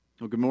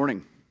Well, good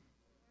morning.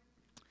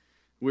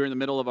 We're in the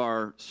middle of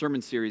our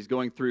sermon series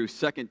going through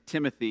 2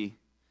 Timothy,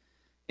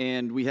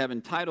 and we have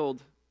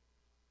entitled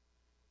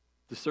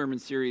the sermon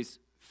series,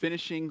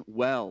 Finishing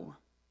Well.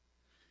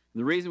 And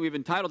the reason we've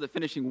entitled it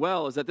Finishing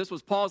Well is that this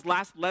was Paul's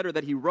last letter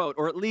that he wrote,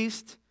 or at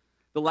least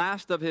the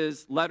last of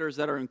his letters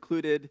that are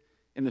included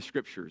in the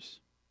Scriptures.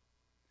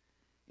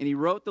 And he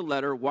wrote the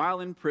letter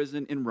while in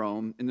prison in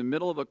Rome, in the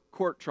middle of a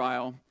court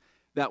trial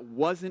that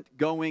wasn't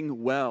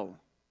going well.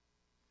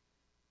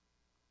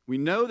 We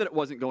know that it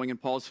wasn't going in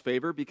Paul's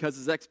favor because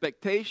his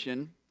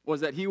expectation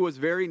was that he was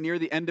very near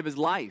the end of his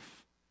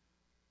life.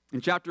 In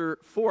chapter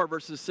 4,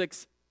 verses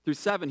 6 through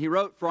 7, he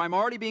wrote, "For I'm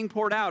already being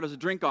poured out as a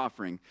drink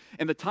offering,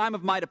 and the time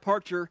of my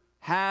departure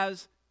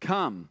has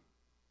come.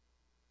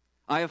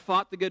 I have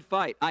fought the good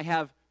fight. I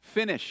have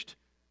finished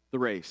the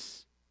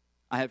race.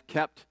 I have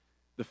kept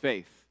the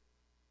faith."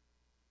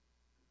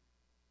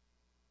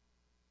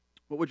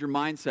 What would your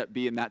mindset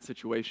be in that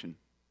situation?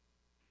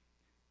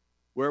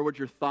 Where would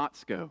your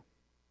thoughts go?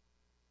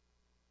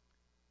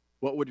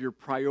 What would your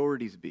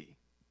priorities be?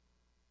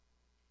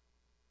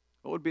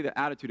 What would be the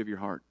attitude of your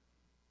heart?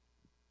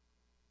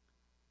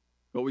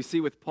 What we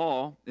see with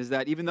Paul is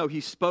that even though he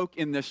spoke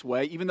in this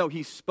way, even though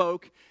he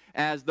spoke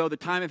as though the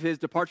time of his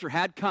departure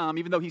had come,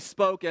 even though he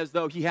spoke as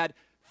though he had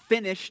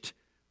finished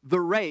the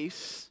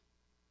race,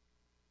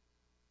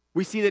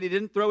 we see that he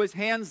didn't throw his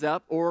hands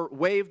up or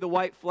wave the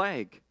white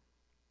flag.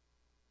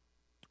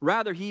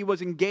 Rather, he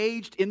was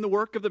engaged in the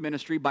work of the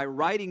ministry by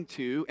writing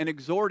to and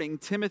exhorting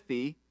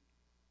Timothy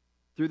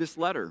through this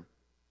letter.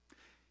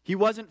 He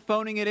wasn't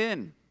phoning it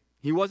in.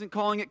 He wasn't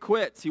calling it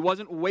quits. He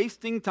wasn't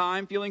wasting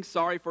time feeling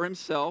sorry for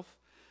himself,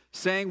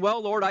 saying,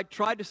 "Well, Lord, I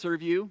tried to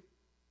serve you,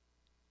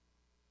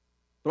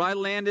 but it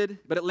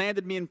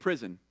landed me in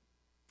prison,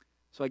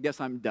 so I guess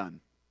I'm done."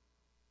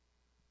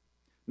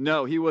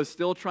 No, he was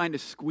still trying to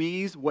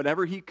squeeze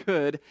whatever he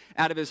could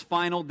out of his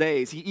final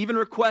days. He even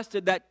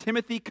requested that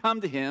Timothy come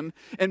to him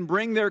and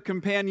bring their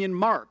companion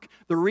Mark.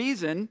 The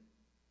reason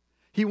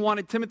he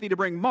wanted Timothy to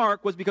bring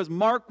Mark was because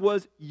Mark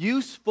was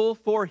useful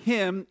for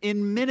him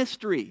in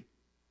ministry.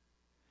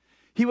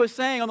 He was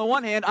saying, on the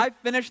one hand, I've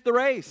finished the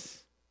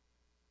race.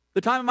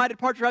 The time of my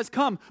departure has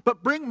come,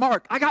 but bring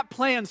Mark. I got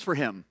plans for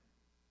him.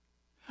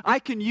 I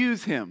can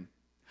use him.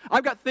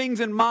 I've got things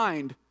in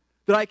mind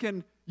that I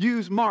can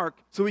use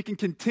Mark so we can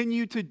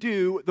continue to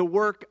do the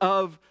work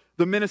of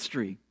the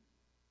ministry.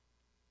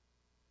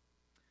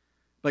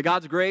 By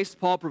God's grace,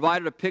 Paul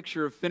provided a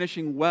picture of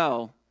finishing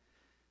well,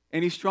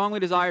 and he strongly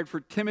desired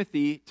for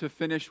Timothy to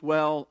finish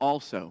well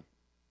also.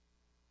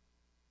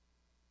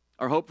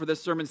 Our hope for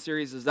this sermon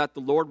series is that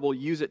the Lord will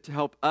use it to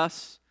help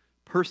us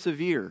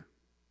persevere,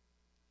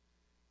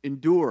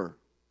 endure,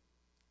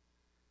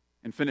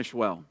 and finish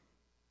well.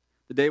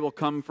 The day will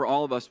come for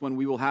all of us when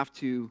we will have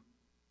to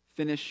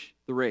finish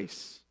the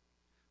race.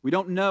 We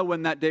don't know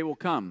when that day will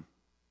come.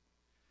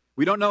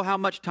 We don't know how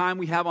much time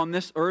we have on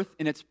this earth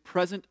in its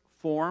present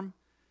form,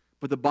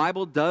 but the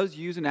Bible does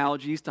use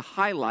analogies to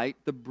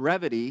highlight the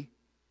brevity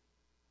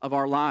of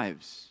our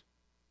lives.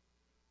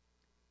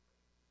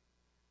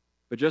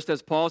 But just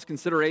as Paul's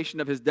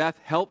consideration of his death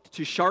helped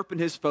to sharpen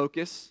his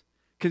focus,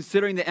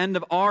 considering the end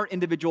of our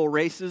individual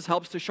races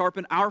helps to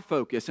sharpen our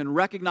focus and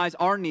recognize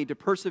our need to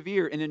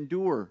persevere and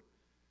endure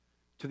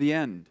to the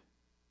end.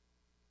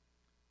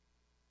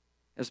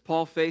 As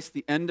Paul faced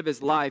the end of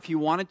his life, he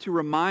wanted to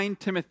remind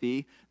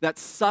Timothy that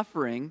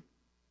suffering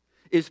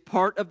is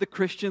part of the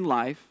Christian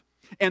life,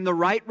 and the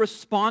right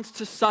response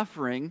to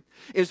suffering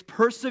is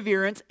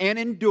perseverance and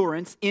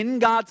endurance in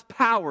God's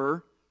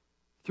power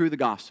through the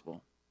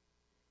gospel.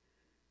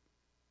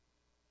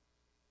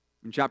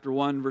 In chapter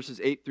 1, verses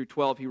 8 through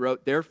 12, he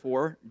wrote,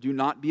 "Therefore, do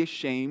not be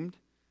ashamed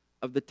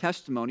of the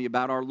testimony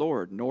about our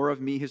Lord, nor of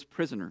me, his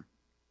prisoner,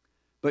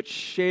 but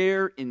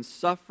share in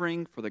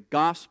suffering for the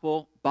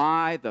gospel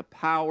by the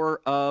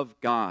power of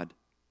God,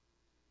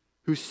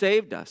 who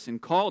saved us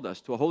and called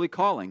us to a holy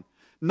calling,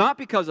 not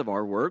because of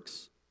our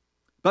works,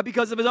 but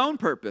because of his own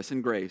purpose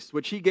and grace,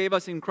 which he gave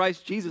us in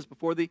Christ Jesus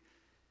before the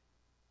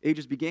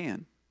ages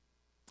began,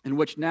 and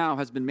which now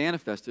has been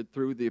manifested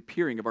through the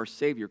appearing of our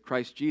Savior,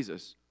 Christ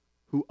Jesus,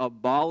 who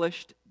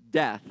abolished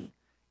death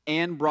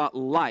and brought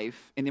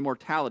life and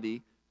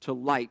immortality to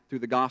light through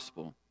the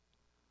gospel,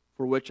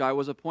 for which I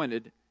was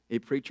appointed a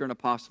preacher, an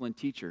apostle, and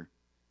teacher,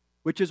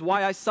 which is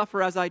why I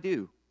suffer as I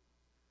do.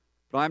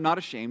 But I am not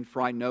ashamed,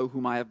 for I know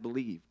whom I have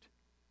believed,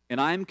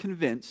 and I am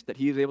convinced that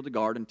he is able to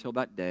guard until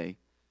that day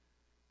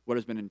what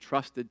has been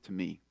entrusted to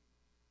me."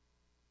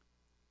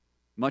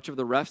 Much of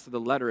the rest of the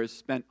letter is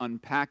spent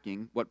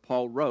unpacking what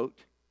Paul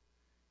wrote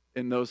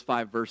in those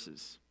 5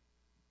 verses.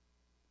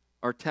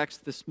 Our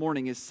text this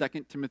morning is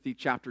 2 Timothy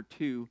chapter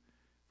 2,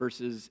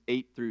 verses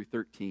 8 through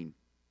 13.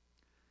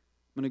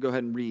 I'm going to go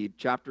ahead and read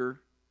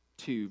chapter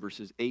 2,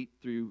 verses 8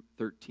 through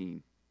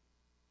 13.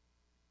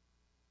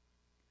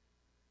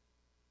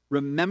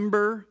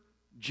 "Remember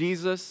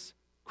Jesus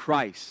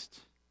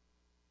Christ,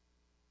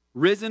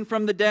 risen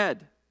from the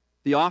dead,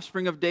 the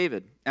offspring of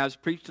David, as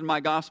preached in my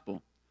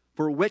gospel,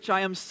 for which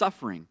I am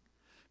suffering,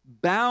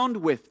 bound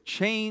with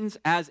chains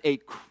as a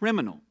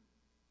criminal.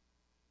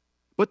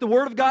 But the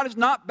word of God is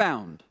not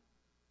bound.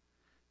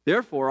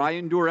 Therefore, I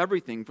endure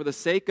everything for the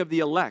sake of the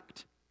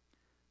elect,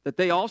 that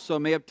they also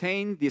may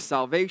obtain the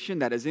salvation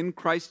that is in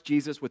Christ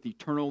Jesus with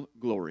eternal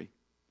glory.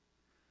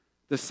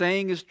 The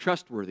saying is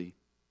trustworthy,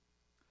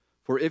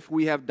 for if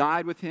we have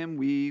died with him,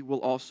 we will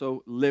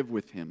also live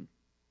with him.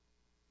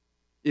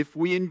 If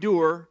we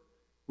endure,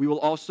 we will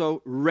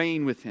also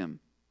reign with him.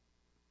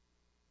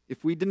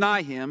 If we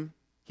deny him,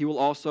 he will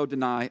also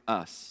deny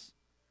us.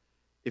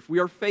 If we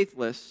are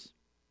faithless,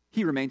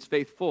 he remains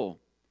faithful,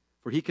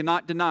 for he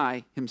cannot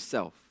deny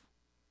himself.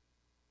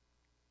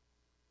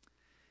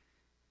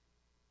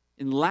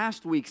 In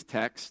last week's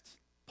text,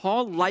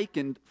 Paul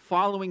likened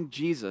following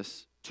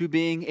Jesus to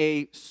being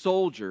a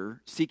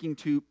soldier seeking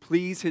to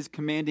please his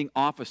commanding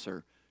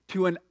officer,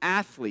 to an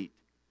athlete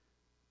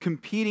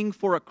competing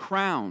for a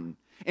crown,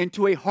 and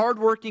to a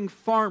hardworking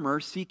farmer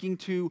seeking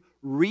to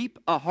reap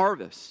a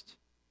harvest.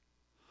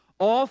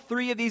 All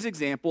three of these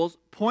examples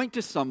point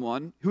to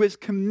someone who is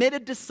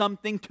committed to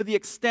something to the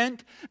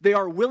extent they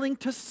are willing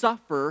to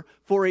suffer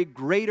for a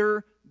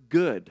greater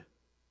good.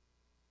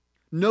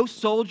 No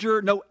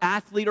soldier, no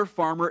athlete or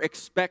farmer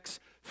expects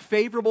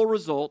favorable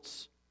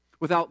results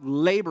without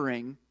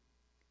laboring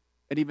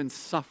and even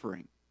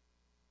suffering.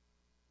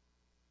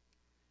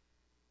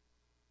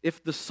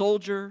 If the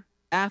soldier,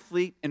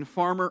 athlete, and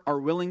farmer are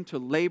willing to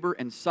labor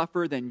and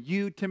suffer, then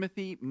you,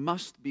 Timothy,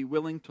 must be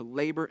willing to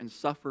labor and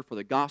suffer for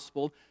the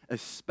gospel,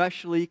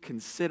 especially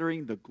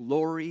considering the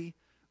glory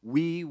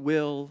we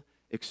will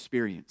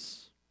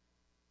experience.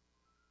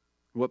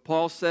 What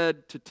Paul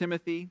said to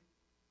Timothy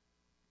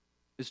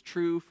is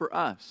true for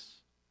us.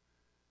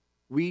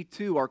 We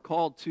too are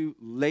called to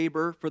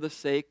labor for the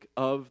sake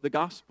of the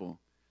gospel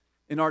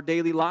in our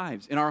daily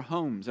lives, in our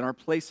homes, in our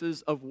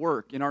places of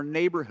work, in our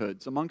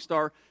neighborhoods, amongst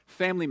our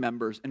family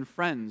members and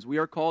friends. We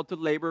are called to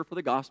labor for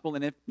the gospel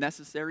and, if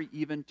necessary,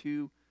 even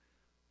to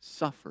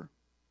suffer.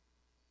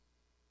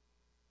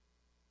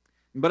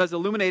 But as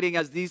illuminating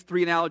as these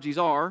three analogies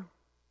are,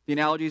 the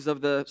analogies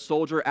of the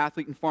soldier,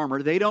 athlete, and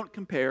farmer, they don't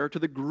compare to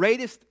the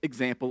greatest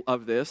example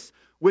of this,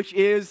 which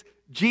is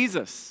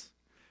Jesus.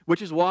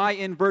 Which is why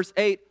in verse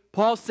 8,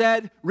 Paul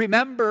said,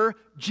 remember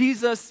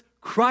Jesus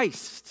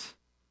Christ.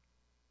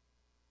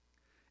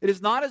 It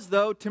is not as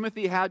though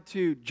Timothy had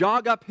to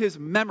jog up his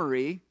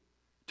memory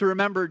to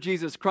remember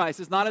Jesus Christ.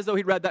 It's not as though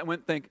he read that and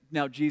went, think,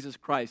 now Jesus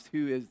Christ,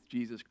 who is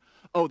Jesus?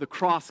 Oh, the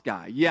cross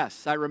guy.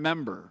 Yes, I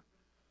remember.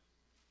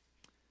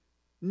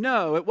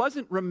 No, it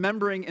wasn't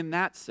remembering in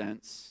that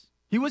sense.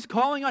 He was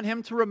calling on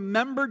him to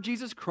remember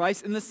Jesus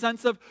Christ in the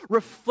sense of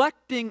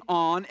reflecting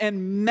on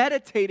and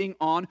meditating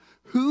on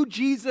who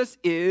Jesus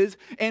is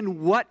and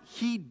what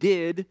he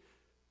did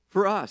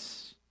for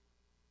us.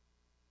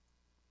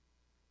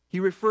 He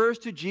refers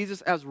to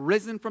Jesus as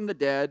risen from the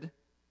dead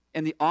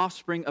and the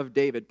offspring of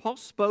David. Paul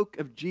spoke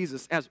of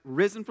Jesus as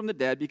risen from the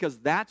dead because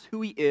that's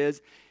who he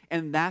is,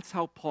 and that's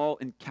how Paul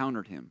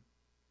encountered him.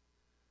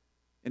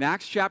 In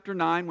Acts chapter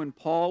 9, when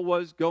Paul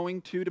was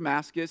going to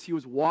Damascus, he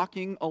was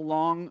walking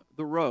along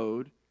the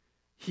road.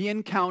 He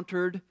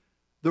encountered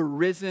the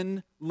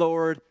risen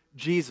Lord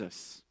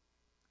Jesus.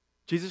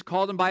 Jesus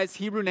called him by his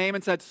Hebrew name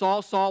and said,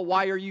 Saul, Saul,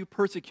 why are you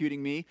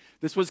persecuting me?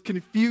 This was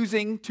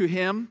confusing to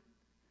him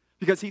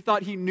because he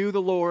thought he knew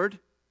the Lord.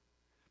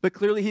 But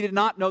clearly he did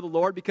not know the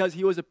Lord because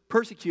he was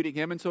persecuting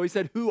him. And so he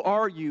said, who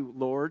are you,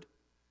 Lord?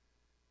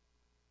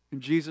 And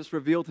Jesus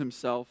revealed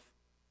himself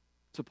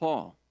to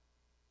Paul.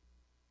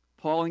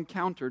 Paul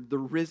encountered the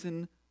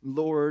risen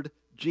Lord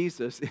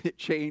Jesus, and it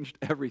changed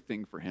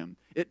everything for him.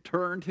 It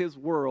turned his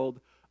world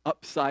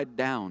upside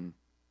down.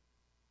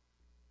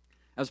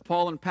 As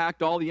Paul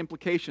unpacked all the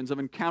implications of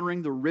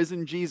encountering the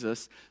risen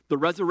Jesus, the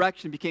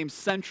resurrection became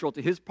central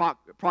to his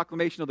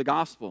proclamation of the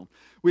gospel.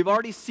 We've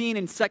already seen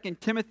in 2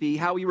 Timothy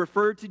how he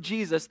referred to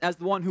Jesus as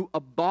the one who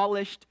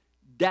abolished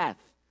death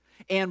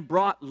and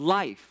brought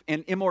life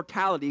and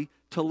immortality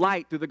to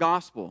light through the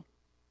gospel.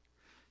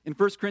 In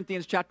 1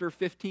 Corinthians chapter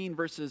 15,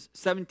 verses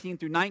 17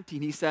 through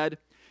 19, he said,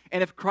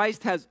 and if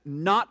Christ has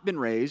not been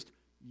raised,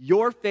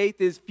 your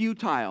faith is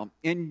futile,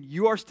 and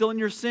you are still in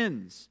your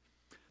sins.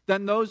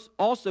 Then those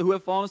also who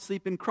have fallen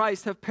asleep in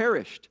Christ have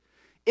perished.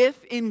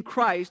 If in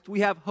Christ we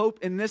have hope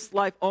in this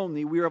life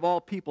only, we are of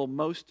all people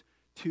most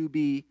to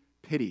be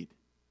pitied.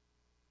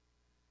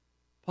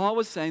 Paul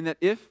was saying that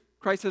if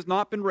Christ has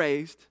not been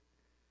raised,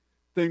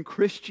 then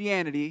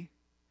Christianity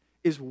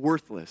is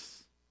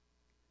worthless.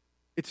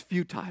 It's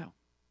futile.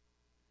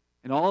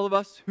 And all of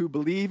us who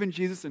believe in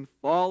Jesus and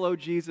follow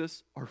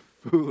Jesus are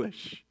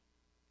foolish.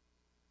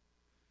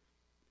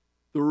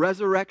 The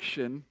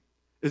resurrection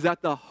is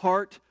at the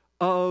heart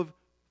of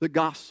the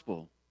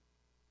gospel.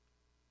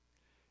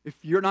 If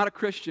you're not a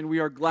Christian, we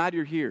are glad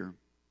you're here.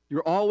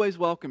 You're always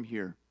welcome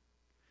here.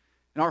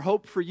 And our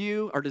hope for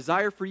you, our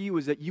desire for you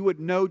is that you would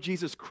know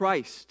Jesus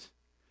Christ,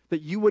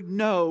 that you would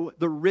know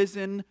the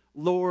risen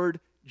Lord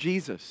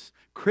Jesus.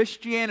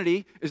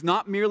 Christianity is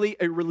not merely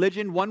a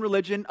religion, one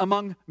religion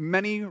among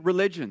many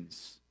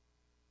religions.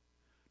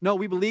 No,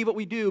 we believe what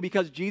we do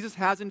because Jesus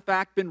has in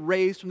fact been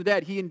raised from the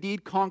dead. He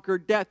indeed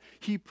conquered death.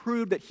 He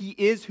proved that he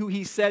is who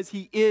he says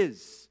he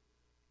is.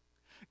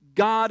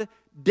 God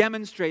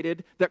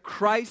demonstrated that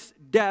Christ's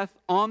death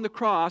on the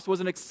cross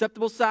was an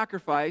acceptable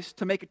sacrifice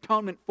to make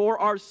atonement for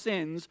our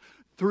sins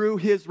through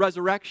his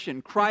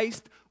resurrection.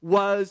 Christ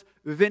was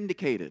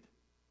vindicated.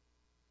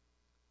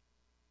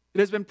 It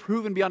has been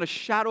proven beyond a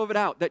shadow of a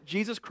doubt that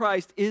Jesus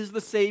Christ is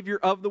the Savior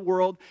of the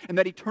world and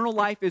that eternal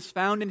life is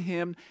found in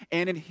him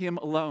and in him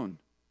alone.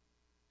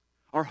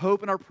 Our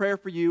hope and our prayer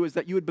for you is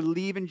that you would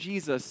believe in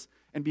Jesus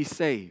and be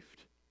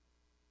saved.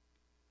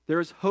 There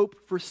is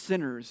hope for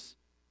sinners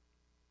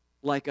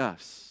like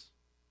us.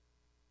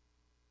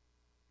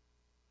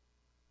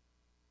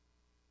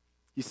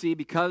 You see,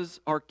 because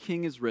our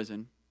King is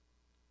risen,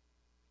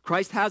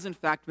 Christ has in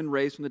fact been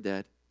raised from the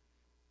dead,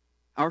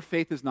 our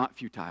faith is not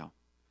futile.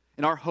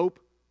 And our hope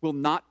will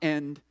not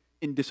end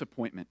in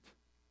disappointment.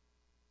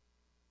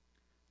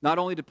 Not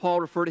only did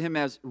Paul refer to him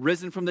as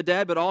risen from the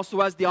dead, but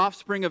also as the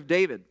offspring of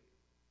David.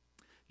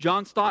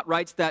 John Stott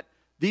writes that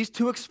these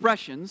two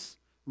expressions,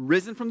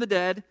 risen from the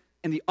dead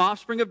and the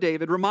offspring of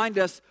David, remind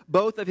us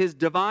both of his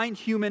divine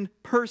human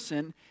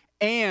person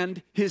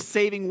and his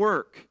saving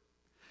work.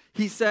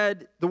 He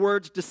said the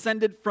words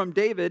descended from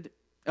David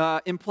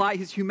imply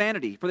his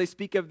humanity, for they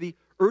speak of the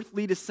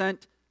earthly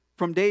descent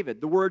from David.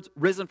 The words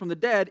risen from the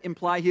dead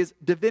imply his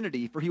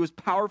divinity, for he was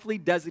powerfully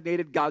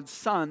designated God's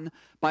son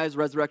by his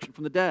resurrection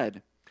from the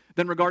dead.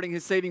 Then regarding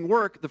his saving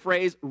work, the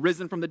phrase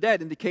risen from the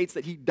dead indicates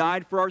that he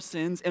died for our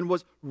sins and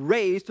was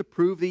raised to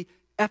prove the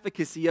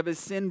efficacy of his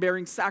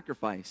sin-bearing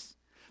sacrifice.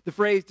 The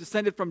phrase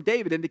descended from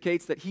David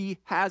indicates that he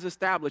has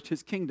established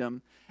his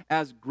kingdom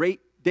as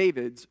great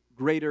David's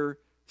greater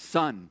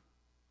son.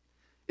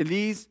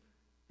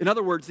 In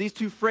other words, these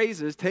two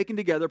phrases taken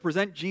together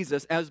present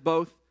Jesus as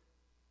both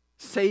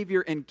Savior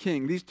and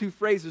King. These two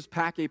phrases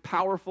pack a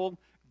powerful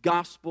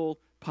gospel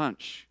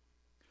punch.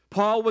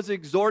 Paul was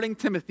exhorting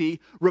Timothy,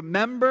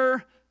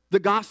 remember the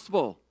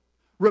gospel.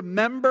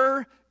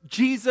 Remember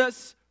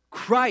Jesus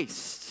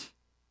Christ.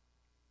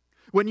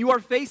 When you are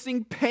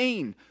facing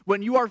pain,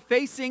 when you are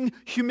facing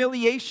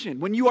humiliation,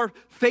 when you are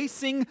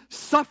facing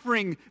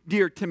suffering,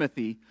 dear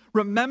Timothy,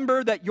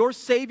 remember that your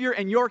Savior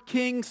and your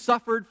King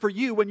suffered for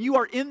you. When you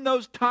are in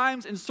those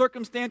times and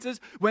circumstances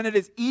when it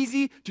is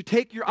easy to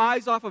take your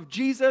eyes off of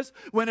Jesus,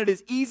 when it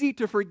is easy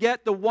to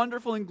forget the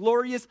wonderful and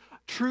glorious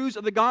truths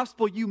of the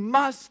gospel, you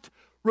must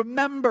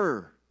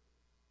remember.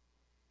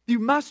 You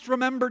must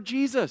remember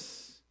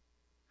Jesus.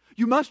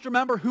 You must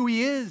remember who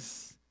he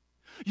is.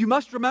 You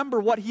must remember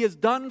what he has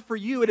done for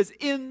you. It is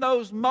in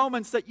those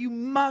moments that you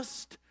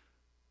must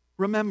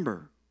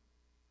remember.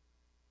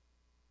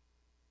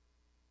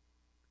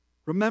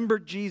 Remember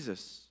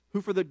Jesus,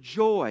 who for the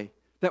joy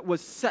that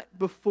was set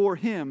before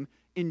him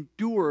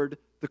endured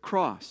the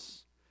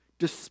cross,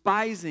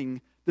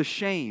 despising the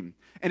shame,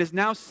 and is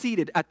now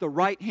seated at the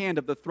right hand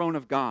of the throne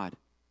of God.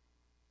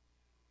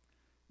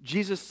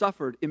 Jesus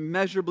suffered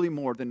immeasurably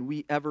more than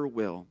we ever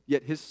will,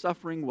 yet his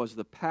suffering was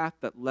the path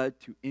that led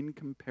to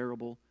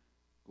incomparable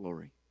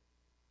glory.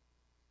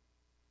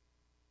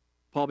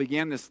 Paul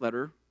began this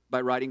letter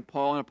by writing,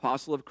 Paul, an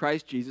apostle of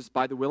Christ Jesus,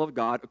 by the will of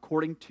God,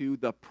 according to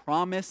the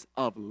promise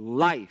of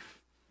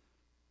life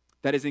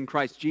that is in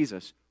Christ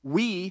Jesus.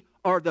 We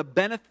are the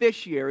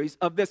beneficiaries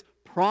of this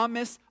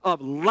promise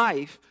of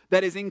life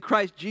that is in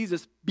Christ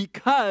Jesus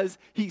because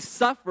he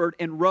suffered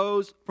and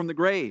rose from the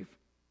grave.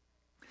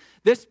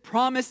 This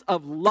promise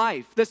of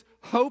life, this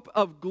hope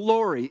of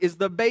glory, is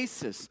the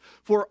basis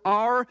for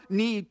our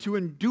need to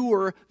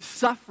endure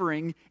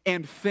suffering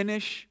and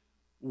finish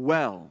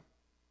well.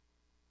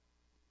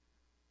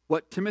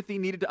 What Timothy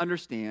needed to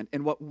understand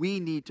and what we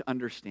need to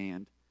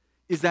understand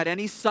is that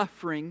any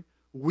suffering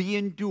we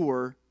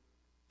endure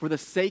for the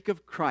sake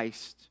of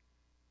Christ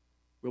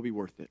will be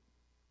worth it.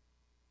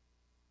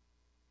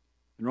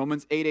 In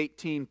Romans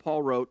 8:18,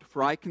 Paul wrote,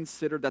 "For I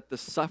consider that the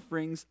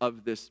sufferings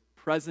of this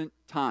present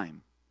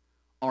time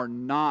are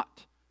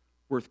not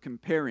worth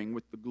comparing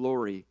with the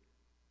glory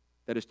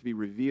that is to be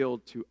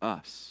revealed to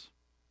us."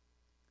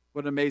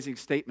 What an amazing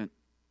statement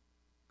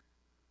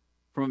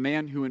from a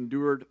man who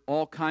endured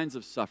all kinds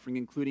of suffering,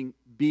 including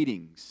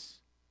beatings,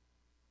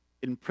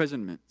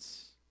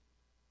 imprisonments,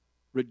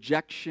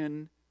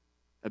 rejection,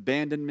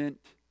 abandonment,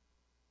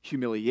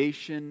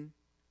 humiliation.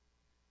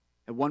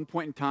 At one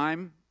point in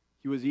time,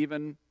 he was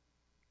even,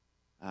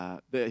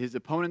 his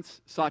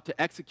opponents sought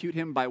to execute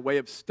him by way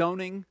of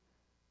stoning.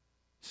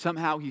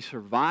 Somehow he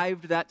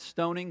survived that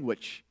stoning,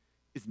 which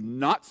is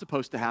not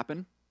supposed to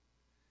happen.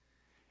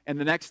 And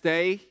the next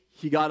day,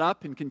 he got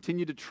up and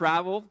continued to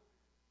travel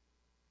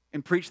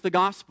and preach the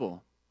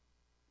gospel.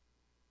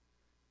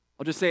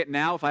 I'll just say it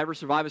now. If I ever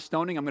survive a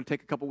stoning, I'm going to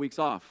take a couple weeks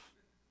off.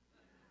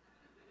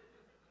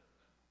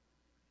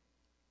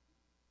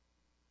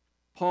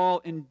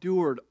 Paul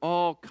endured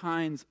all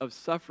kinds of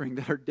suffering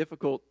that are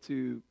difficult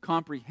to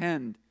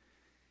comprehend.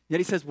 Yet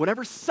he says,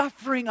 whatever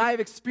suffering I have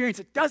experienced,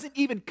 it doesn't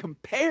even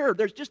compare.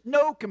 There's just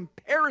no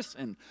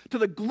comparison to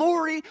the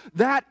glory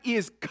that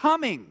is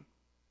coming.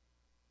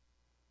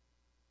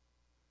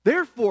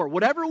 Therefore,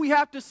 whatever we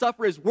have to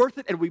suffer is worth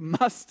it, and we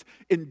must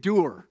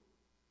endure.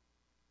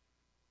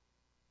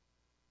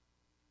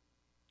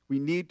 We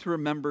need to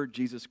remember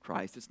Jesus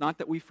Christ. It's not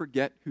that we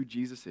forget who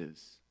Jesus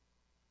is,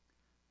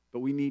 but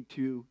we need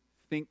to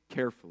think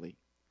carefully.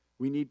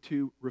 We need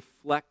to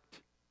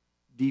reflect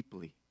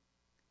deeply.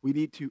 We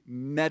need to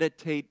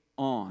meditate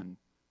on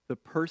the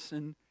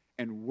person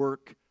and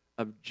work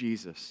of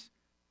Jesus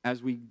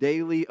as we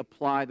daily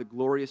apply the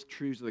glorious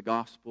truths of the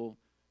gospel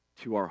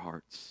to our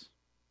hearts.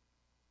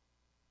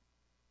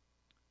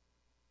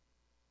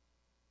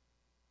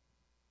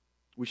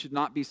 We should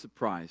not be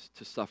surprised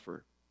to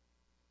suffer.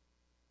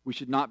 We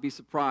should not be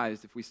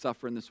surprised if we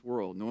suffer in this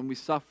world. And when we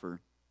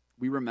suffer,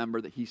 we remember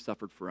that he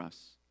suffered for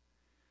us.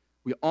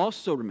 We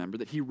also remember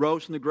that he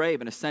rose from the grave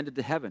and ascended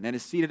to heaven and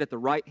is seated at the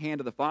right hand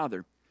of the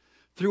Father.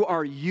 Through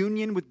our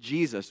union with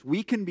Jesus,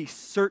 we can be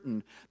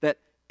certain that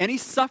any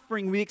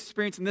suffering we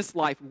experience in this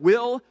life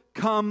will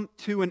come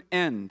to an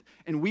end,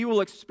 and we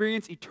will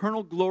experience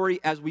eternal glory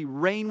as we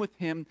reign with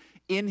him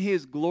in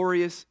his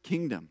glorious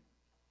kingdom.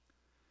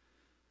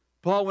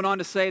 Paul went on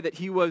to say that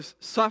he was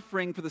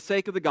suffering for the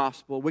sake of the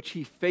gospel, which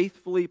he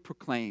faithfully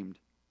proclaimed.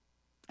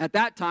 At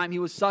that time, he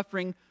was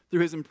suffering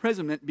through his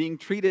imprisonment, being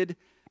treated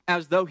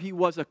as though he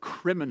was a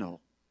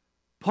criminal.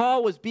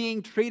 Paul was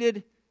being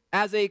treated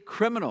as a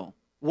criminal.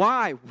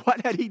 Why?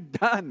 What had he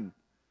done?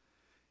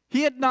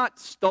 He had not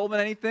stolen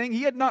anything.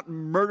 He had not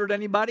murdered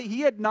anybody.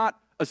 He had not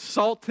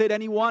assaulted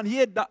anyone.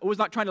 He was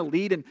not trying to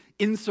lead an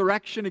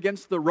insurrection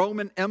against the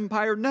Roman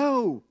Empire.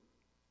 No.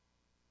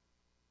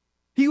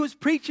 He was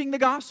preaching the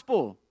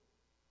gospel.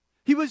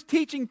 He was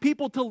teaching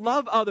people to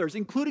love others,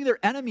 including their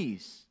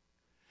enemies.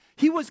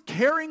 He was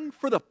caring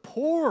for the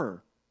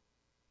poor.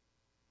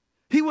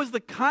 He was the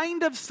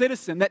kind of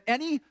citizen that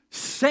any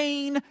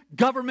sane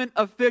government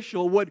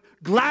official would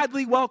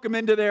gladly welcome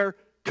into their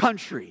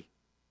country.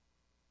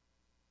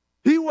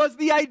 He was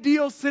the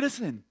ideal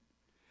citizen,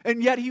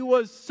 and yet he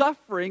was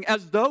suffering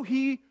as though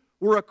he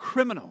were a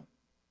criminal.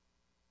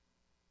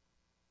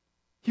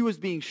 He was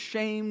being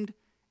shamed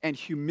and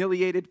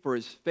humiliated for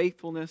his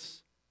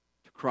faithfulness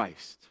to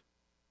Christ.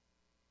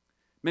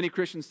 Many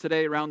Christians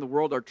today around the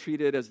world are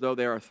treated as though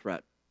they are a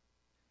threat.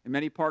 In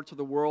many parts of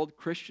the world,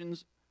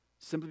 Christians,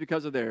 simply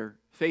because of their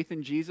faith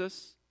in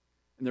Jesus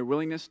and their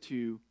willingness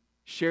to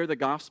share the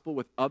gospel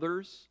with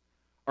others,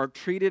 are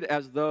treated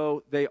as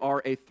though they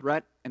are a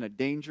threat and a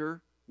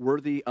danger,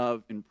 worthy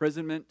of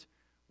imprisonment,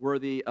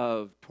 worthy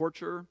of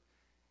torture,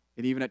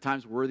 and even at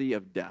times worthy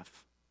of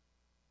death.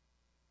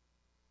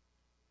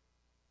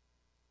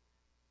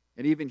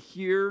 And even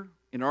here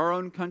in our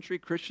own country,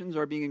 Christians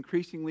are being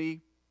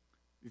increasingly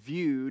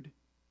viewed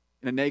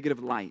in a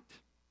negative light.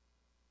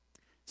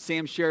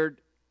 Sam shared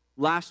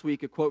last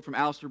week a quote from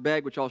Alistair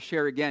Begg, which I'll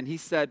share again. He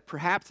said,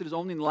 "Perhaps it is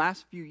only in the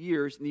last few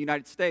years in the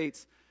United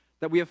States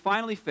that we have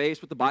finally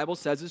faced what the Bible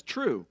says is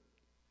true.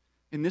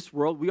 In this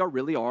world, we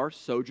really are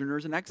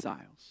sojourners and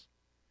exiles.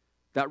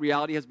 That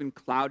reality has been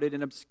clouded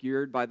and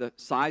obscured by the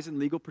size and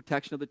legal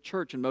protection of the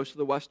church in most of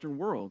the Western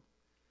world.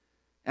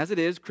 As it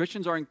is,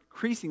 Christians are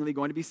increasingly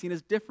going to be seen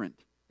as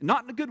different, and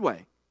not in a good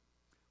way.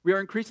 We are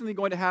increasingly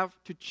going to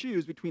have to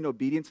choose between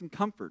obedience and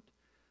comfort.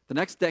 The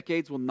next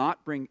decades will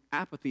not bring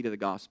apathy to the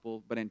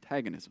gospel, but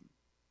antagonism."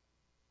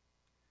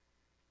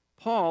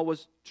 Paul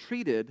was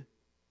treated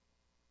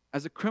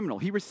as a criminal.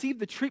 He received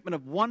the treatment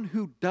of one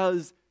who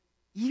does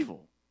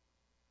evil.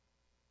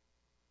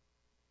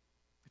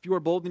 If you are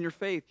bold in your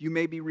faith, you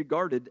may be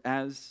regarded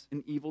as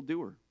an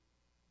evildoer.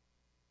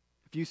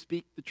 If you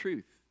speak the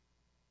truth,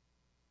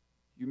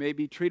 you may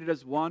be treated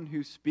as one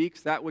who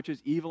speaks that which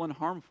is evil and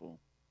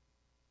harmful,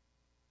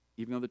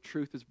 even though the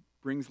truth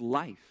brings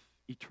life,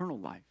 eternal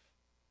life,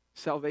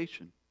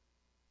 salvation.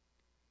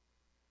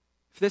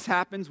 If this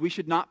happens, we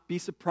should not be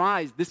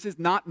surprised. This is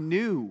not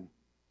new.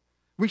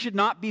 We should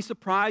not be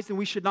surprised, and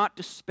we should not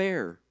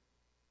despair.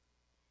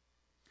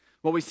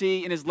 What we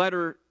see in his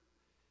letter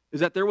is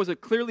that there was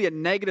clearly a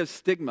negative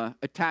stigma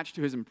attached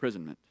to his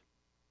imprisonment.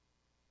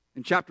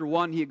 In chapter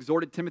 1, he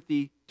exhorted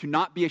Timothy to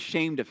not be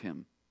ashamed of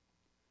him,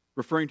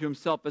 referring to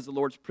himself as the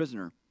Lord's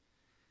prisoner.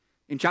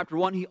 In chapter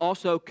 1, he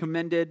also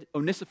commended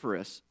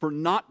Onesiphorus for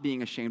not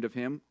being ashamed of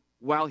him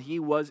while he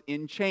was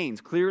in chains.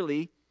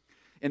 Clearly,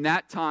 in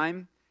that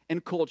time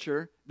and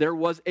culture, there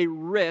was a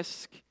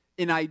risk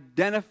in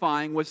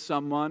identifying with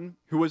someone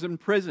who was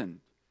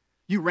imprisoned.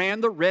 You ran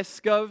the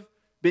risk of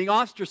being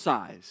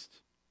ostracized.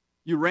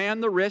 You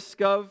ran the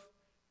risk of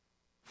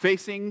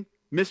facing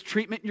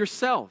mistreatment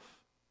yourself.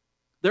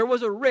 There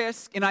was a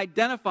risk in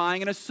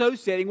identifying and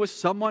associating with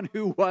someone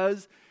who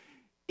was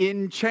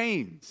in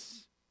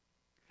chains.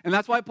 And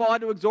that's why Paul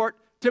had to exhort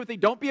Timothy,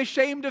 don't be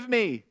ashamed of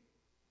me.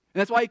 And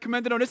that's why he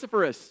commended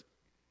Onesiphorus.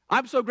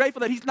 I'm so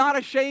grateful that he's not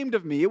ashamed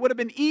of me. It would have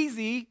been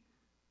easy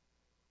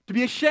to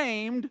be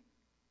ashamed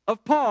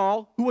of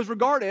Paul, who was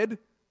regarded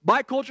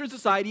by culture and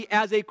society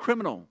as a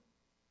criminal.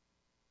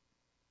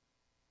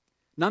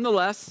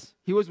 Nonetheless,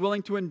 he was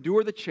willing to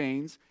endure the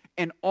chains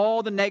and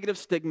all the negative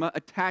stigma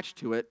attached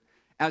to it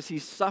as he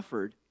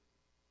suffered,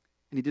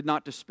 and he did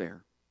not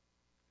despair.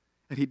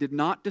 And he did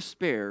not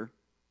despair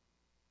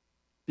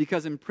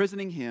because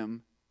imprisoning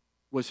him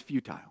was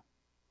futile.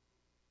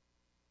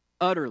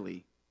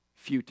 Utterly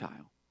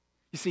futile.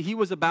 You see, he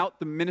was about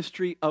the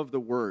ministry of the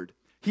word.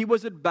 He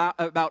was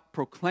about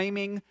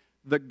proclaiming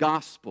the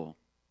gospel.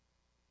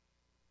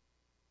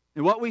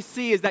 And what we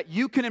see is that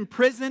you can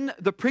imprison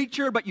the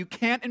preacher, but you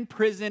can't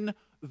imprison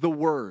the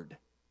word.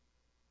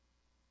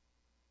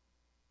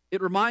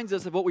 It reminds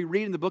us of what we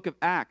read in the book of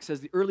Acts as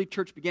the early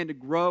church began to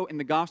grow and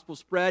the gospel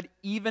spread,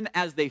 even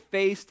as they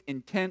faced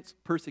intense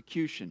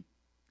persecution.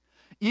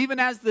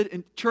 Even as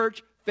the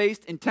church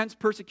faced intense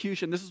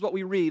persecution, this is what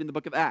we read in the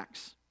book of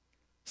Acts.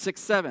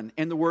 6:7,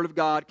 and the word of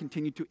God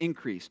continued to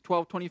increase.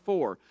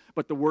 12:24,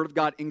 but the word of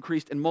God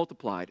increased and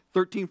multiplied.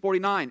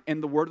 13:49,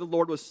 and the word of the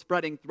Lord was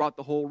spreading throughout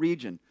the whole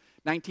region.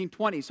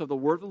 19:20, so the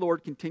word of the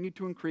Lord continued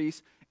to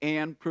increase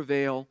and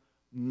prevail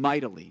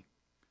mightily.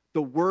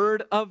 The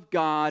word of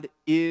God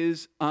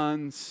is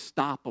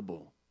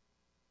unstoppable.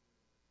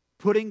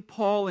 Putting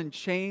Paul in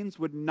chains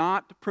would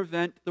not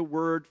prevent the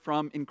word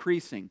from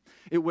increasing.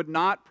 It would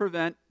not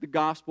prevent the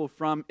gospel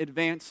from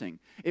advancing.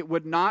 It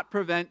would not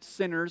prevent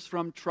sinners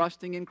from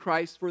trusting in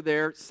Christ for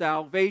their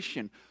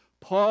salvation.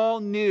 Paul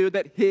knew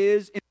that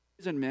his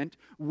imprisonment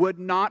would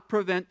not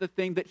prevent the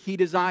thing that he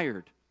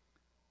desired.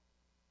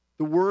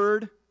 The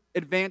word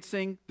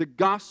advancing, the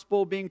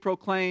gospel being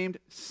proclaimed,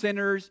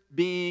 sinners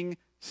being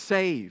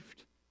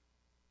saved.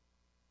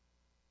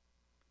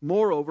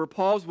 Moreover,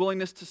 Paul's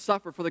willingness to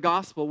suffer for the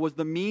gospel was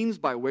the means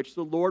by which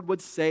the Lord would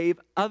save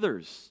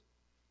others.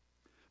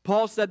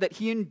 Paul said that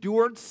he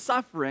endured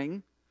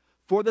suffering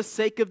for the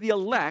sake of the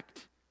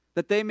elect,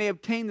 that they may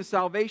obtain the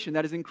salvation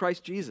that is in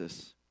Christ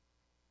Jesus.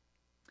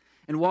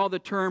 And while the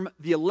term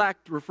the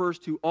elect refers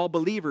to all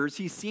believers,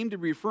 he seemed to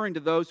be referring to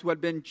those who had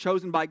been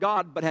chosen by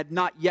God but had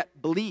not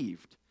yet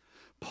believed.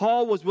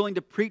 Paul was willing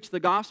to preach the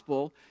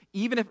gospel,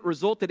 even if it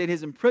resulted in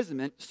his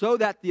imprisonment, so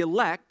that the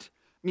elect,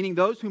 meaning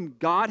those whom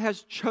God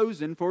has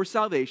chosen for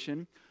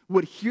salvation,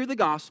 would hear the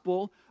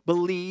gospel,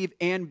 believe,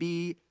 and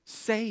be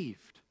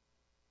saved.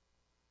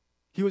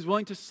 He was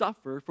willing to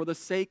suffer for the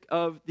sake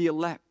of the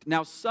elect.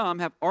 Now, some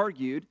have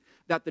argued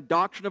that the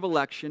doctrine of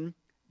election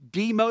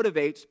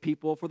demotivates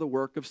people for the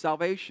work of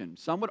salvation.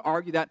 Some would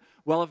argue that,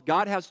 well, if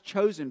God has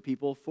chosen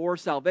people for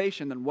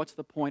salvation, then what's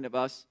the point of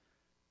us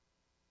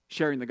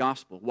sharing the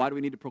gospel? Why do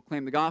we need to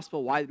proclaim the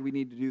gospel? Why do we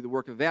need to do the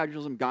work of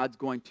evangelism? God's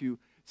going to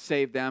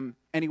save them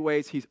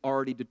anyways. He's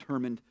already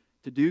determined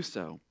to do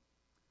so.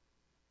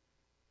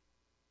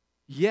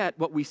 Yet,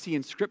 what we see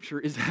in Scripture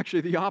is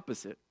actually the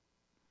opposite.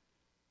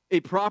 A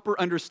proper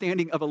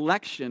understanding of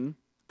election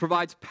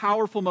provides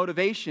powerful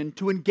motivation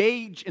to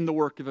engage in the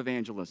work of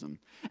evangelism.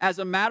 As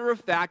a matter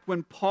of fact,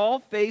 when Paul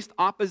faced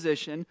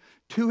opposition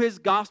to his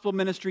gospel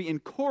ministry in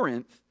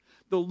Corinth,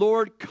 the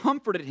Lord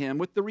comforted him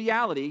with the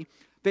reality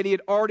that he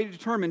had already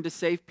determined to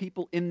save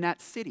people in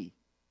that city.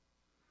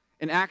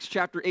 In Acts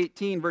chapter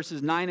 18,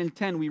 verses 9 and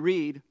 10, we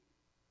read,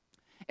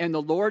 "And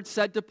the Lord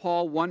said to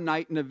Paul one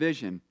night in a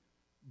vision,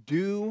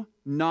 'Do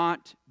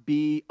not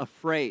be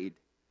afraid,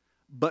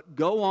 but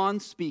go on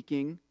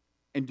speaking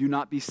and do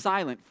not be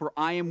silent, for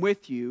I am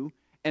with you,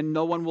 and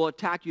no one will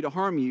attack you to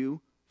harm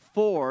you,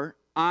 for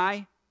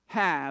I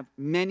have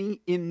many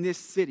in this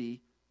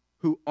city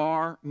who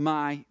are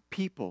my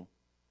people.'"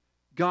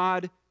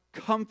 God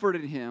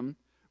comforted him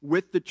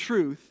with the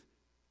truth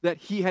that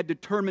he had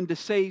determined to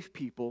save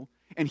people,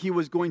 and he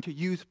was going to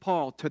use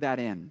Paul to that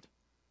end.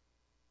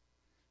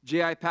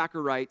 J.I.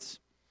 Packer writes,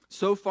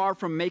 "So far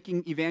from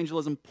making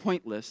evangelism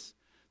pointless,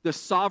 the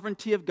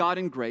sovereignty of God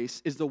and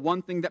grace is the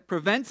one thing that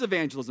prevents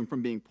evangelism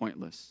from being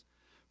pointless.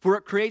 For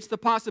it creates the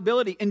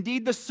possibility,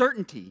 indeed the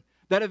certainty,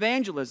 that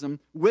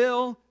evangelism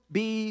will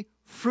be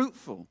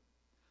fruitful."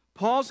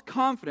 Paul's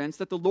confidence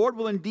that the Lord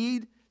will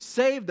indeed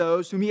save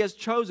those whom he has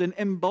chosen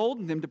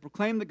emboldened him to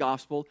proclaim the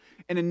gospel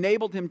and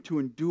enabled him to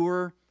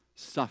endure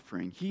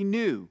suffering. He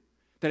knew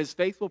that his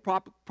faithful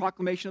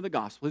proclamation of the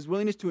gospel, his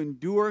willingness to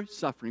endure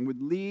suffering,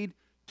 would lead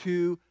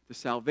to the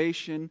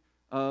salvation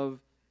of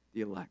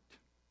the elect.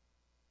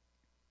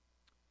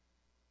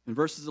 In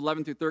verses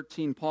 11 through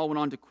 13, Paul went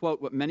on to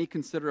quote what many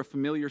consider a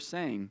familiar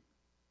saying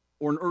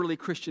or an early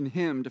Christian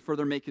hymn to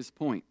further make his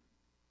point.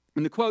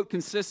 And the quote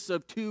consists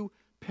of two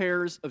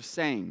pairs of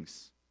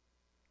sayings.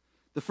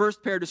 The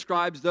first pair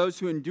describes those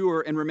who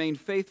endure and remain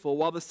faithful,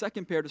 while the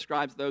second pair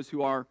describes those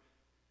who are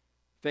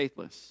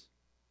faithless.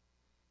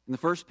 In the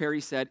first pair,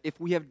 he said, "If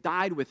we have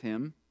died with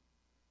him,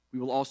 we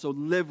will also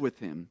live with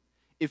him.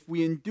 If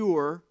we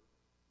endure,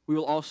 we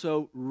will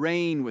also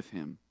reign with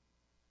him."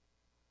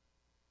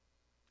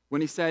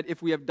 When he said,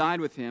 "if we have died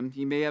with him,"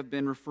 he may have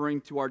been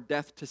referring to our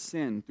death to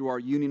sin through our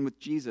union with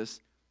Jesus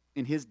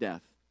in his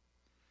death.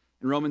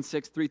 In Romans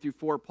 6, 3 through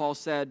 4, Paul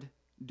said,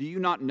 "Do you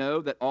not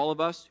know that all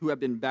of us who have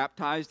been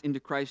baptized into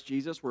Christ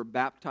Jesus were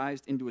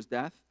baptized into his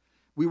death?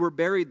 We were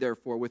buried,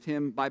 therefore, with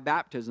him by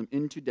baptism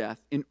into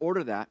death, in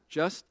order that,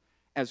 just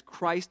as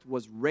Christ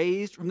was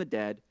raised from the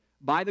dead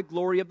by the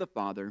glory of the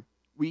Father,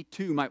 we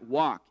too might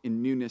walk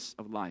in newness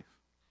of life."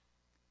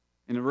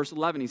 And in verse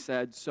 11 he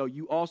said, "So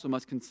you also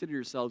must consider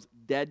yourselves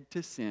dead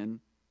to sin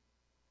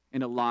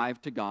and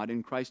alive to God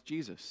in Christ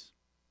Jesus."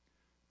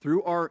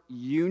 through our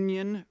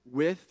union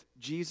with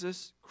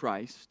Jesus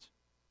Christ,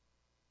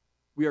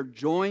 we are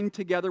joined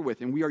together with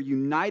him. We are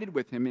united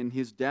with him in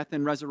his death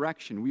and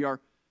resurrection. We are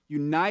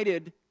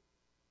united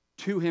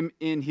to him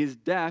in his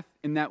death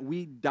in that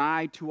we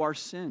die to our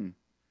sin.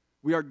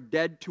 We are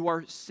dead to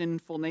our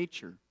sinful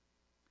nature.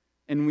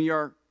 And we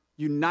are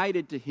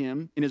united to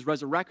him in his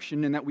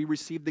resurrection in that we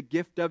receive the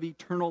gift of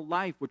eternal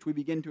life, which we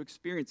begin to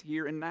experience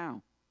here and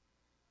now.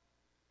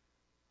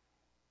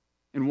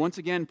 And once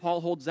again, Paul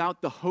holds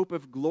out the hope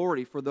of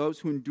glory for those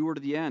who endure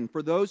to the end.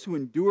 For those who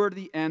endure to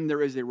the end,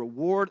 there is a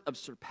reward of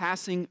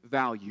surpassing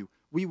value.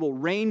 We will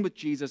reign with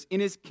Jesus in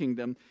his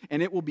kingdom,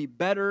 and it will be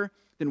better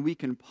than we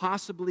can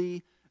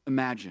possibly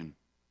imagine.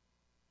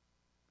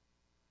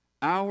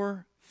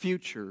 Our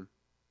future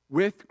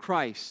with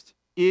Christ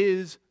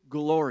is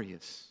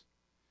glorious.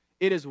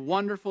 It is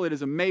wonderful, it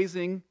is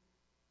amazing,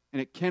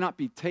 and it cannot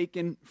be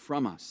taken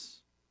from us.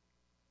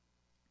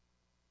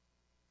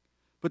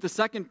 But the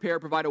second pair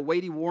provide a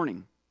weighty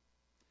warning.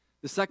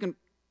 The second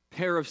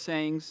pair of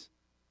sayings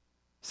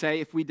say,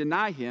 if we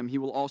deny him, he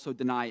will also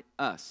deny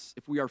us.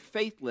 If we are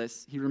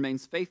faithless, he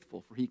remains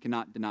faithful, for he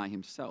cannot deny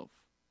himself.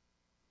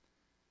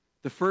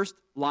 The first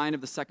line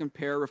of the second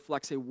pair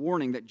reflects a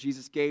warning that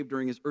Jesus gave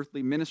during his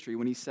earthly ministry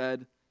when he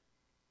said,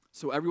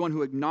 so everyone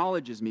who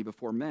acknowledges me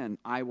before men,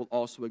 I will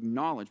also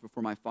acknowledge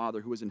before my Father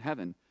who is in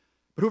heaven.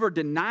 But whoever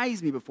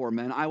denies me before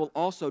men, I will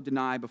also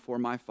deny before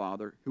my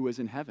Father who is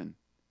in heaven.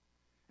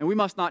 And we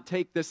must not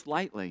take this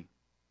lightly.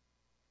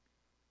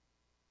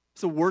 It's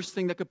the worst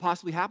thing that could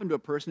possibly happen to a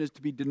person is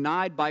to be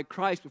denied by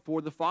Christ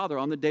before the Father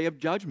on the day of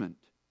judgment.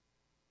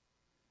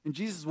 And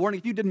Jesus is warning,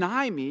 if you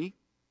deny me,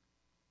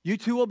 you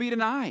too will be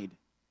denied.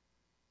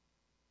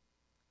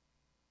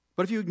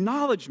 But if you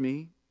acknowledge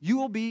me, you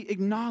will be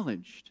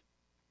acknowledged.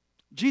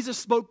 Jesus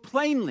spoke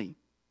plainly.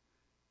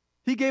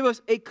 He gave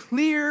us a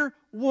clear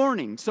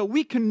warning so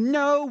we can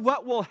know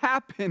what will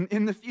happen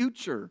in the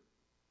future.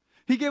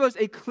 He gave us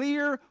a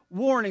clear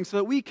warning so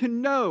that we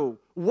can know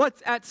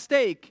what's at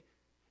stake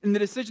in the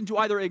decision to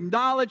either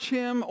acknowledge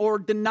him or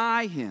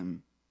deny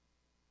him.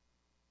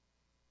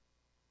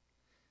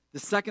 The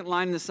second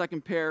line in the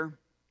second pair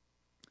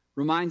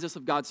reminds us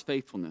of God's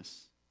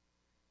faithfulness.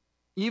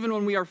 Even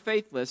when we are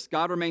faithless,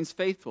 God remains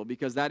faithful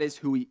because that is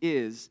who he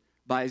is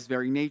by his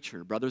very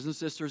nature. Brothers and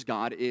sisters,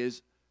 God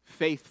is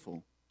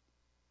faithful.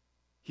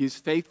 He is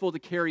faithful to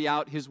carry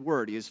out his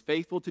word. He is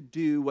faithful to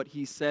do what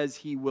he says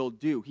he will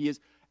do. He is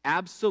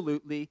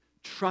absolutely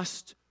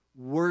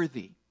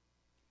trustworthy.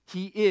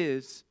 He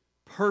is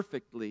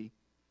perfectly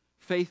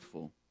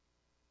faithful.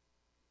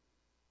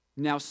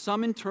 Now,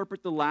 some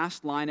interpret the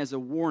last line as a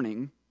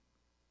warning,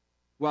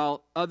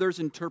 while others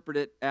interpret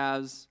it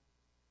as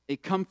a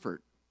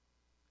comfort.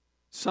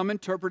 Some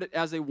interpret it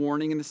as a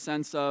warning in the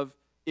sense of,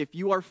 if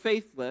you are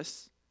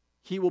faithless,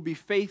 he will be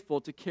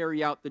faithful to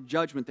carry out the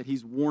judgment that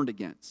he's warned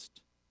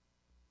against.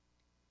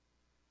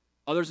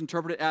 Others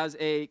interpret it as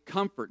a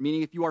comfort,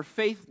 meaning if you are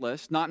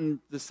faithless, not in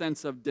the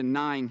sense of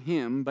denying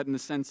him, but in the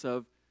sense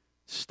of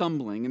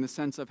stumbling, in the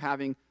sense of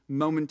having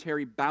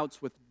momentary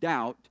bouts with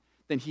doubt,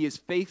 then he is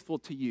faithful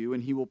to you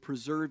and he will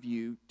preserve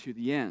you to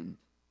the end.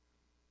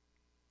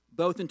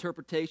 Both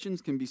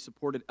interpretations can be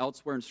supported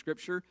elsewhere in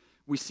Scripture.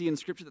 We see in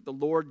Scripture that the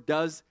Lord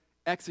does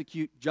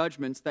execute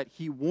judgments that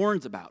he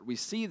warns about. We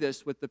see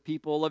this with the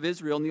people of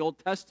Israel in the Old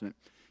Testament.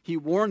 He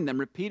warned them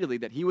repeatedly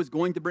that he was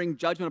going to bring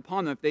judgment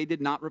upon them if they did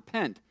not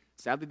repent.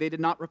 Sadly, they did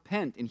not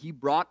repent, and he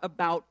brought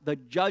about the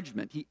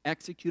judgment. He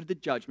executed the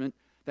judgment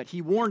that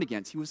he warned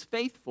against. He was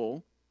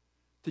faithful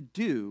to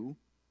do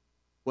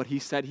what he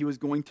said he was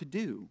going to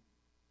do.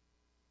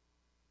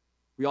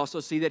 We also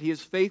see that he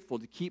is faithful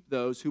to keep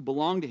those who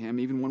belong to him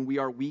even when we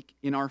are weak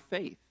in our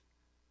faith.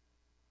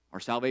 Our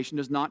salvation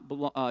is not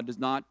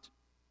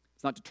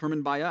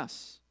determined by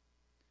us.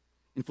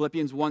 In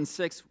Philippians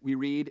 1:6, we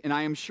read, "And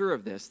I am sure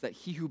of this, that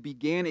he who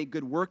began a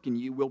good work in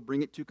you will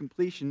bring it to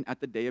completion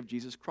at the day of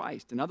Jesus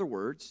Christ." In other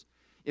words,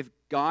 if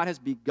God has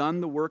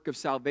begun the work of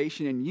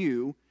salvation in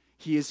you,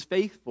 he is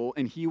faithful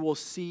and he will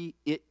see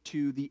it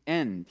to the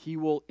end. He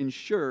will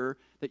ensure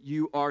that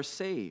you are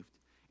saved.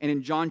 And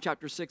in John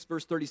chapter 6,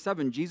 verse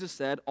 37, Jesus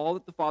said, "All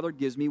that the Father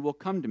gives me will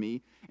come to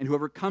me, and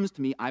whoever comes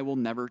to me I will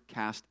never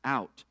cast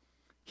out."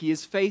 He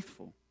is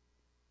faithful.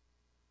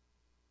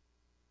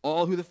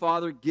 All who the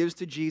Father gives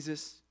to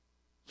Jesus,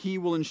 he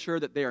will ensure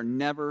that they are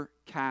never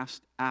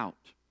cast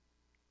out.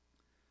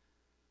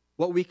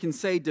 What we can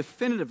say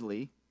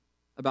definitively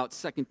about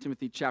 2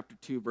 Timothy chapter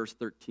 2, verse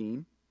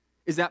 13,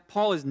 is that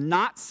Paul is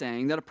not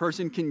saying that a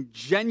person can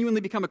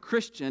genuinely become a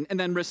Christian and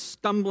then risk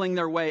stumbling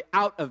their way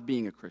out of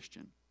being a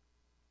Christian.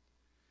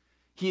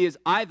 He is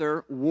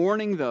either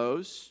warning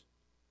those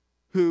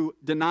who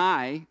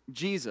deny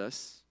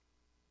Jesus,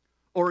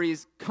 or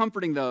he's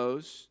comforting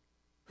those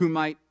who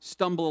might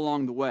stumble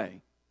along the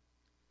way.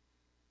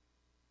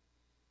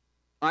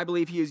 I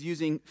believe he is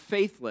using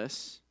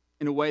faithless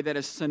in a way that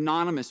is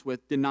synonymous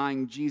with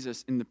denying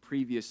Jesus in the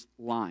previous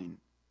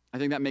line. I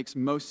think that makes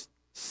most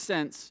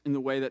sense in the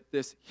way that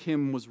this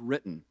hymn was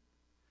written.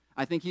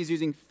 I think he's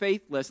using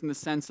faithless in the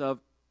sense of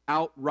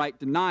outright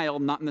denial,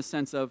 not in the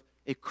sense of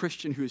a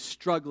Christian who is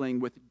struggling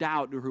with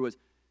doubt or who is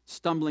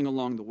stumbling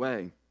along the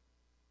way.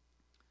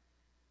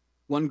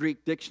 One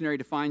Greek dictionary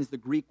defines the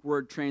Greek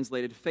word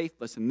translated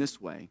faithless in this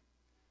way: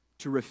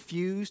 to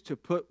refuse to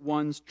put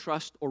one's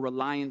trust or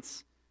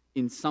reliance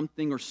in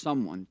something or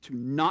someone, to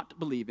not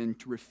believe in,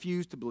 to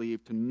refuse to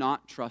believe, to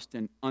not trust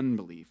in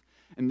unbelief.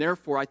 And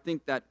therefore, I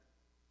think that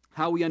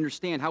how we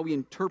understand, how we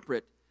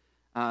interpret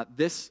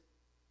this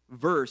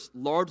verse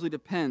largely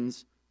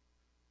depends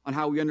on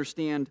how we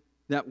understand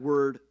that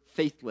word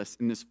faithless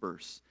in this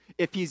verse.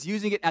 If he's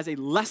using it as a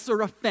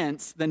lesser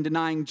offense than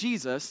denying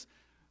Jesus,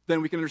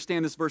 then we can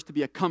understand this verse to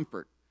be a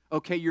comfort.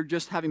 Okay, you're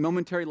just having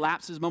momentary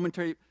lapses,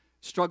 momentary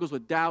struggles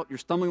with doubt, you're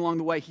stumbling along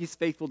the way, he's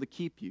faithful to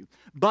keep you.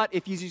 But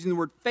if he's using the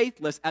word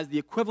faithless as the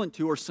equivalent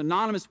to or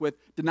synonymous with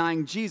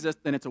denying Jesus,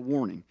 then it's a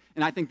warning.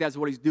 And I think that's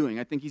what he's doing.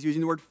 I think he's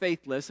using the word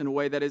faithless in a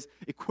way that is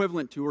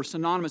equivalent to or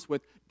synonymous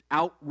with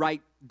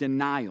outright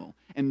denial.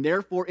 And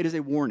therefore, it is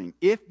a warning.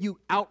 If you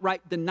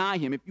outright deny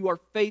him, if you are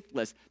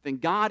faithless, then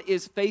God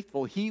is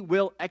faithful. He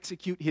will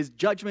execute his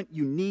judgment.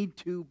 You need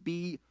to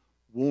be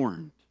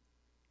warned.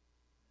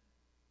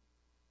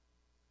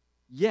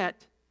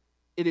 Yet,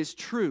 it is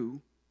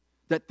true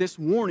that this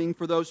warning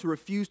for those who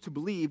refuse to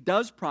believe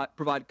does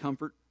provide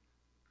comfort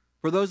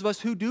for those of us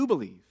who do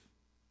believe.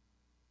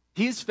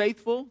 He is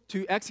faithful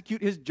to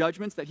execute his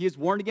judgments that he has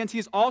warned against. He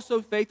is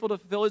also faithful to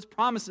fulfill his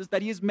promises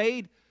that he has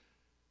made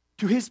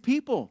to his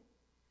people.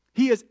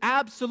 He is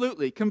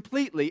absolutely,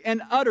 completely,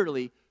 and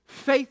utterly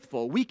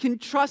faithful. We can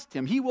trust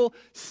him. He will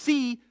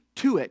see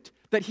to it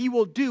that he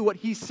will do what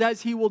he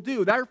says he will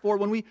do. Therefore,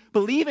 when we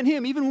believe in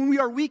him, even when we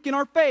are weak in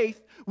our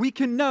faith, we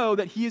can know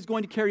that he is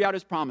going to carry out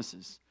his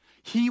promises.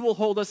 He will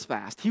hold us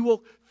fast. He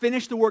will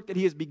finish the work that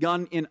he has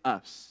begun in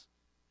us.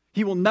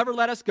 He will never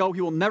let us go.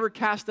 He will never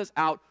cast us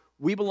out.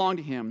 We belong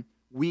to him.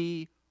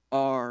 We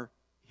are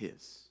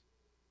his.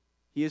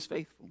 He is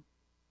faithful.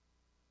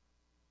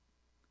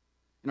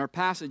 In our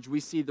passage, we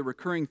see the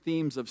recurring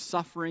themes of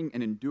suffering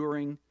and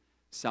enduring,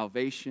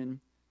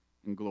 salvation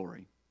and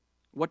glory.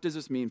 What does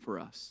this mean for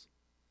us?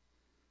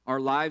 Our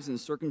lives and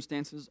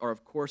circumstances are,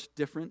 of course,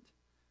 different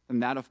than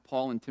that of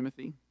Paul and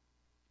Timothy.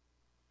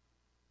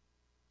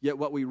 Yet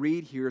what we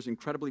read here is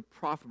incredibly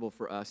profitable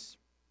for us,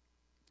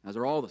 as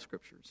are all the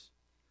scriptures.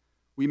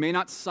 We may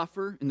not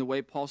suffer in the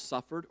way Paul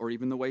suffered or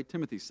even the way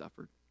Timothy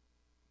suffered.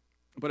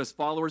 But as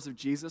followers of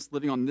Jesus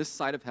living on this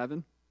side of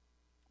heaven,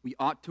 we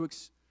ought to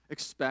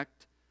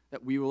expect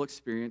that we will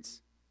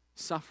experience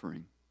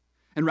suffering.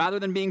 And rather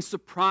than being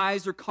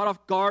surprised or caught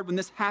off guard when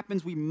this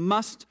happens, we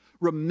must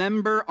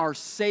remember our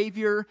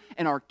Savior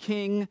and our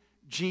King,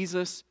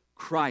 Jesus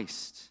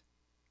Christ.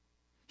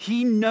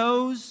 He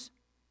knows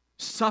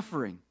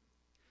suffering.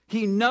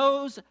 He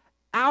knows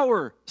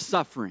our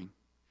suffering.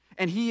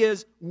 And he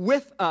is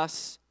with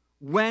us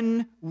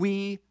when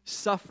we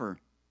suffer.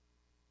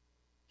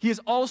 He is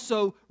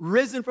also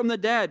risen from the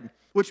dead,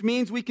 which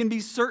means we can be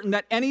certain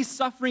that any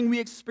suffering we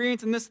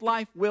experience in this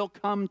life will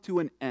come to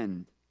an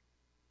end.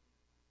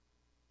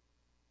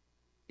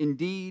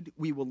 Indeed,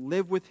 we will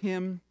live with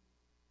him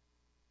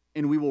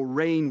and we will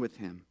reign with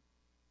him.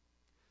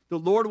 The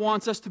Lord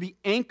wants us to be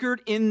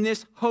anchored in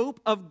this hope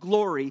of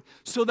glory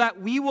so that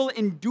we will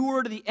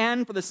endure to the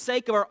end for the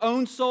sake of our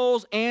own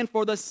souls and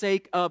for the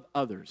sake of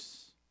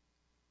others.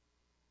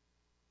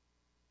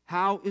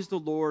 How is the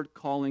Lord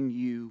calling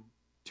you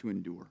to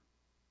endure?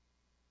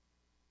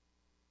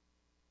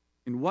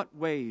 In what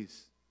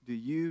ways do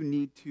you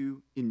need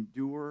to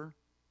endure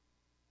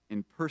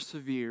and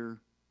persevere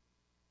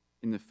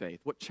in the faith?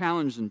 What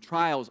challenges and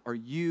trials are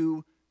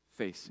you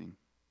facing?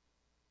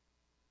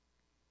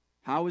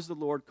 How is the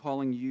Lord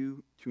calling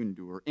you to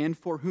endure? And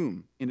for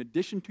whom, in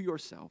addition to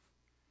yourself,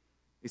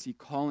 is he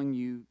calling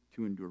you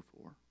to endure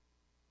for?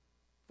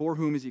 For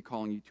whom is he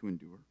calling you to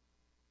endure?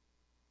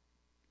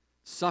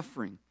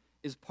 Suffering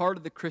is part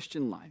of the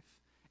Christian life,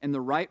 and the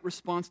right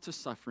response to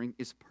suffering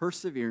is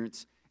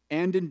perseverance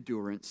and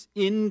endurance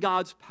in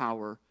God's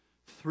power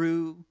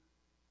through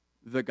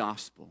the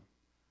gospel.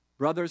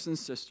 Brothers and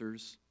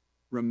sisters,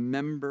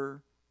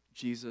 remember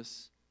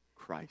Jesus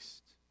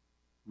Christ,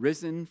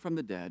 risen from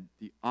the dead,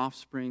 the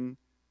offspring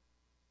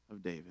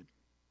of David.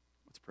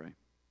 Let's pray.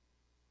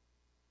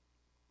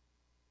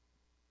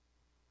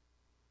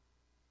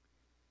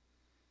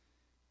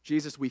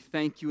 Jesus, we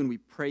thank you and we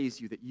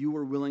praise you that you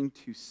were willing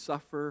to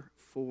suffer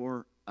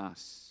for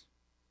us.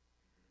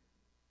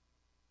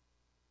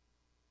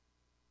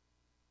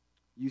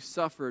 You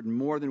suffered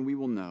more than we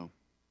will know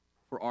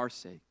for our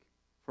sake,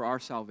 for our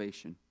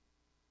salvation,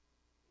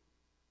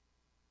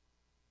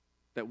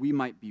 that we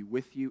might be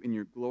with you in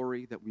your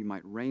glory, that we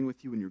might reign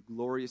with you in your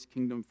glorious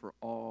kingdom for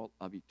all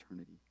of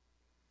eternity.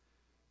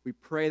 We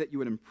pray that you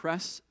would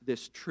impress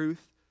this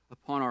truth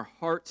upon our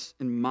hearts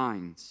and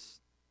minds.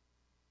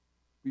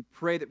 We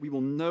pray that we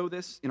will know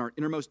this in our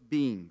innermost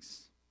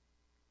beings,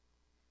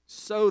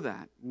 so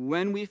that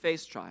when we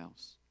face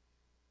trials,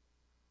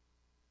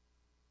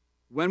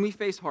 when we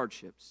face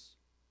hardships,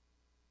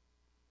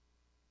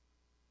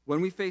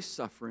 when we face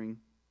suffering,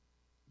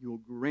 you will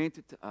grant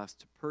it to us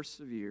to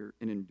persevere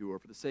and endure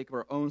for the sake of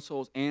our own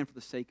souls and for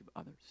the sake of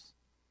others.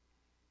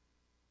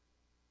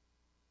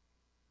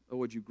 Oh,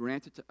 would you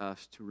grant it to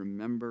us to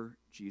remember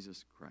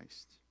Jesus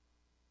Christ?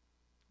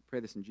 I pray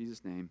this in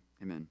Jesus' name.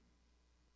 Amen.